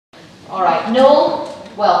All right, Noel,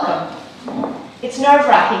 welcome. It's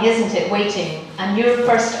nerve-wracking, isn't it, waiting? And you're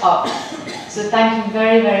first up. So thank you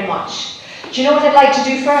very, very much. Do you know what I'd like to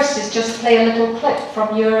do first is just play a little clip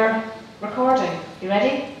from your recording. You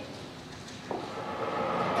ready?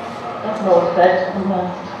 That's Noel's bed.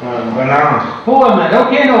 Bananas. Hold on a minute,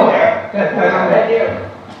 okay, Noel. Right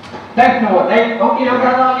here. Thanks, Noel. Okay, look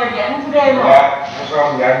how long you're getting today, Noel. Yeah, that's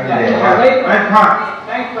all I'm getting today. Right,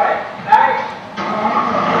 thanks, bye. Bye.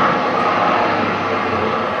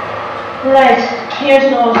 Right,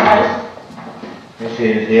 here's Noel's house. This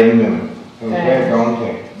is the evening. It was very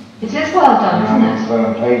daunting. It is well done, isn't it? Well,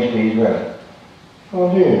 I'm pleased to be well.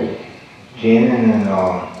 Oh dear. Cleaning and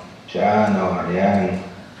all, shower and all, yeah,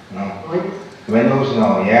 and windows and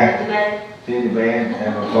all, yeah. See the bed,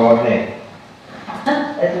 have a fortnight.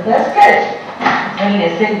 Isn't that good? I mean,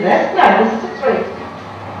 it's in this now, this is great.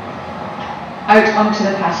 Out onto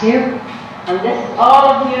the patio. And this is all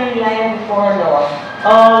of Newry lying before Noel.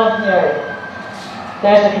 All of Newry.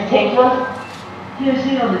 There's the cathedral. You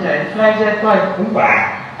see on the down, flags out by.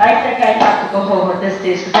 I think I have to go home at this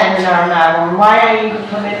stage because I'm in Armagh. And why I even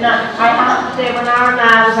come in now, I have to say when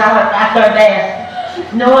Armagh was at their best,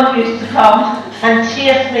 no one used to come and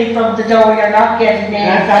chase me from the door, you're not getting in.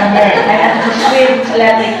 I had to persuade him to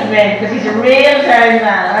let me come in because he's a real down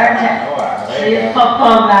man, aren't you? Real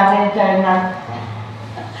pop-on lad, real down man.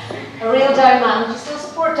 A real down man. Do you still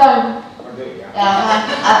support down?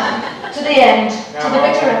 To the end, to the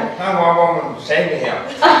bitter end. Now I won't say to him.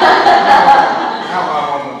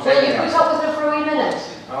 Will you put up with her for a wee minute?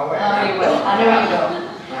 Oh, well. Oh, you will. I know you will.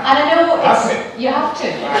 And I know it's... You have to.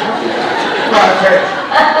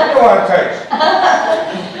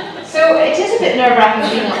 So it is a bit nerve-wracking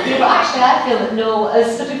being up here, but actually I feel that Noel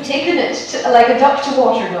has sort of taken it to, like a duck to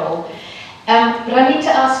water, Noel. But I need to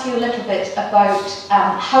ask you a little bit about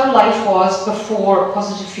how life was before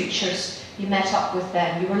Positive Futures. You met up with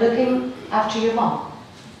them. You were looking after your mum.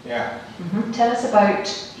 Yeah. Tell us about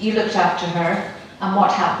you looked after her and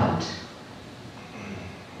what happened.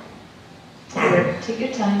 Take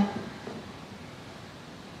your time.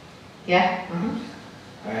 Yeah?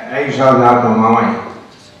 I used to have that with my mummy.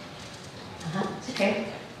 It's okay.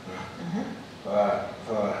 For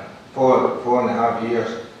 4.5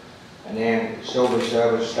 years. And then civil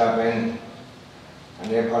service stepped in and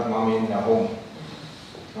they put mummy in the home.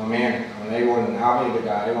 I mean, when they weren't happy with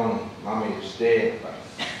that, they wanted mummy to stay, but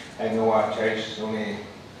I had no other choice, only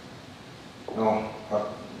put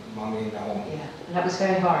mummy in the home. Yeah, and that was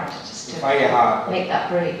very hard, just to make that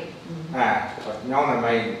break. But none of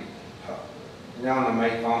my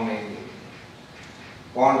family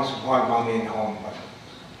wanted to put mummy in the home, but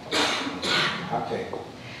okay.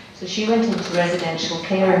 So she went into residential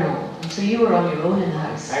care now, and so you were on your own in the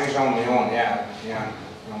house. I was on my own, yeah,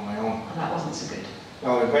 on my own. And that wasn't so good.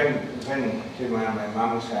 No, I've been to my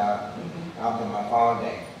mum's house after my father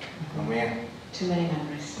died. Too many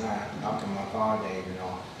memories. After my father died, you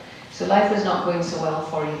know. So life was not going so well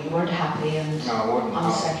for you. You weren't happy and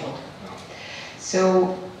unsettled. No.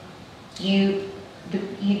 So you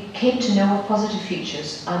came to know of Positive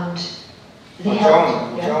Futures and they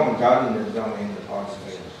helped. John and Daddy was down in the Positive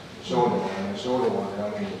Futures. The soda one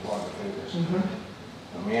down in the Positive Futures.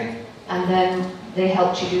 And then they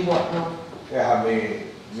helped you do what now? They had me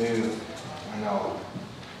move,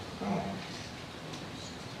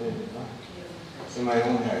 in my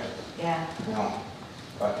own house. Yeah.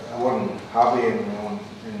 But I wasn't happy in my own,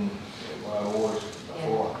 where I was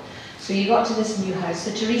before. Yeah. So you got to this new house.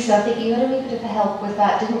 So Teresa, I think you had a wee bit of help with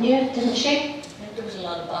that, didn't you? Didn't she? I think there was a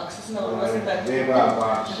lot of boxes, wasn't there? They were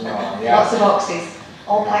boxes, yeah. Lots of boxes,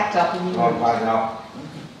 all packed up and you all packed up,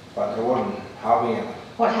 but I wasn't happy in it.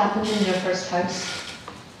 What happened in your first house?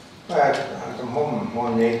 Well, I come home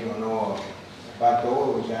one night, the back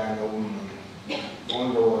door was down open,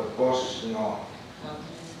 one door, bus,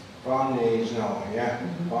 Bonnies,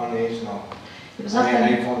 Bonnies, It was and then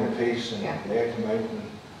nothing. I found the police and they came out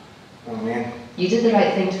and, You did the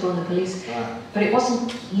right thing to phone the police, but it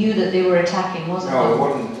wasn't you that they were attacking, was it? No, it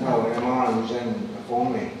wasn't, the man was in before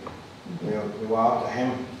me, they were after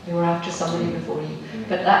him. They were after somebody before you,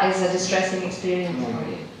 but that is a distressing experience for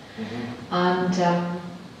you. And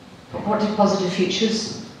what did Positive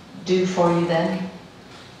Futures do for you then?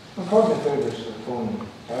 Well, Positive Futures was phone,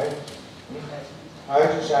 right? I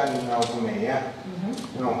was just standing now for me, yeah?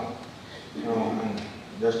 And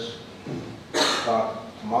just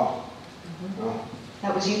come up,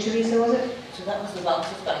 That was you, Teresa, was it? So that was the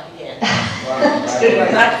boxes back again. Back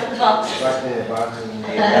to the boxes. Back to the boxes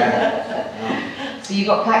and So you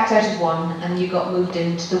got packed out of one and you got moved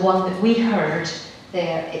into the one that we heard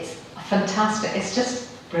there. It's fantastic. It's just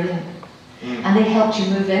brilliant. And they helped you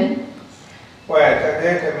move in? Well,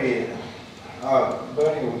 they could be,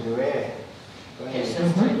 Bernie was away. Your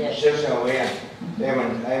sister, yes. Sister away. I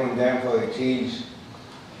went down for the keys,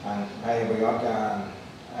 and I got there,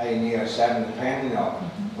 and I near 7 depending on,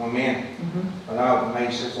 you know what I mean? But now my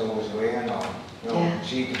sister was away and all, you know, Yeah.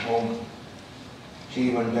 she came home.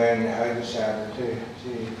 She went down the house Saturday to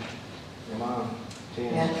see your mum.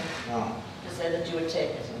 Yeah. No, To say that you would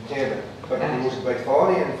take it. David. But it was about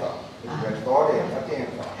 40 in for. It was about 40 or 50 in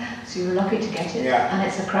for. So you were lucky to get it. Yeah. And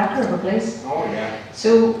it's a cracker of a place. Oh yeah.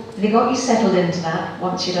 So they got you settled into that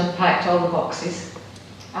once you'd unpacked all the boxes.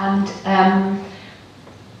 And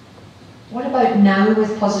what about now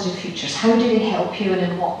with Positive Futures? How did it help you and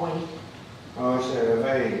in what way? Oh, it's a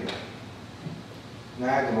very, now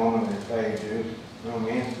at the moment it's very good, you know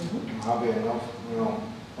what I mean? I'm happy enough, you know,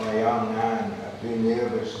 where I am now, and I've been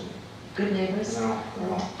nervous, and, Good neighbours. you know.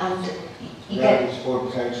 And you Daddy get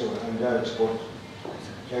sport twice a week, and Daddy sport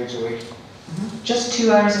twice a week. just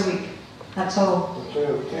 2 hours a week. That's all. 2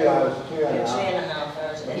 hours, 2 You're and a half. 3.5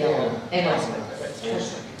 hours in Yeah. all. In all.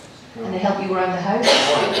 Yes. And they help you around the house.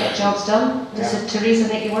 Get jobs done. Does it, Teresa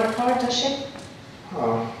make you work hard? Does she? Oh,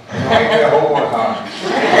 no, I get a whole work hard.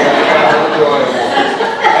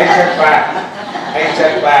 I check back. I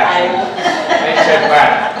check back. I check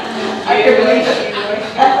back. I can believe it.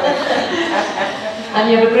 And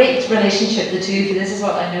you have a great relationship, the two of you. This is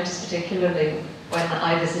what I noticed particularly when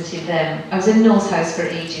I visited them. I was in Noel's house for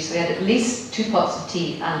ages. We had at least 2 pots of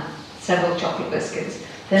tea and several chocolate biscuits.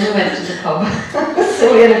 Then we went to the pub.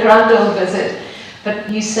 So we had a grand old visit. But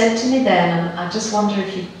you said to me then, and I just wonder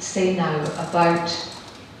if you'd say now about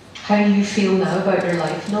how you feel now about your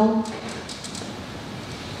life, Noel?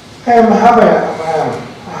 I'm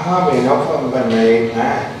happy enough about my age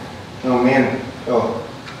now. You know what I mean? So,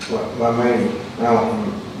 what my, now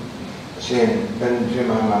I'm saying, been to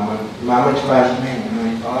my mama's passed me,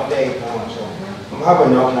 my father died now, so I'm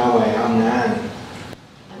happy enough now where I am now.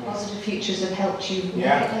 And Positive Futures have helped you make it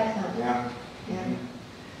Yeah. like that? Yeah. Yeah.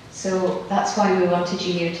 So that's why we wanted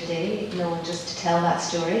you here today, Noel, just to tell that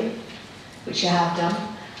story, which you have done,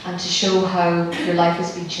 and to show how your life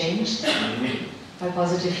has been changed by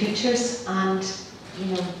Positive Futures, and you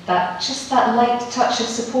know, that just that light touch of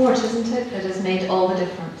support, isn't it, that has made all the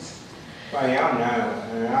difference. Well, I am now,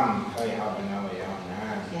 and I'm very happy now where I am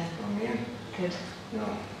now. Yeah. You know what I mean? Good. No.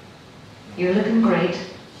 You're looking great.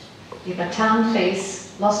 You've a tan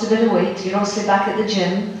face, lost a bit of weight, you're obviously back at the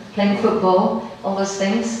gym, playing football, all those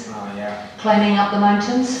things, Oh, yeah. climbing up the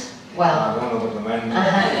mountains. Well, I don't know what the man.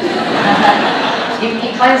 He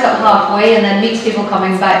climbs up halfway and then meets people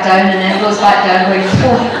coming back down and then goes back down going,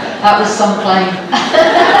 oh, that was some climb.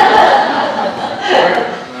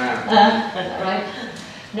 Right?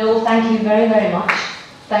 No, thank you very, very much.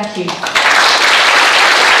 Thank you.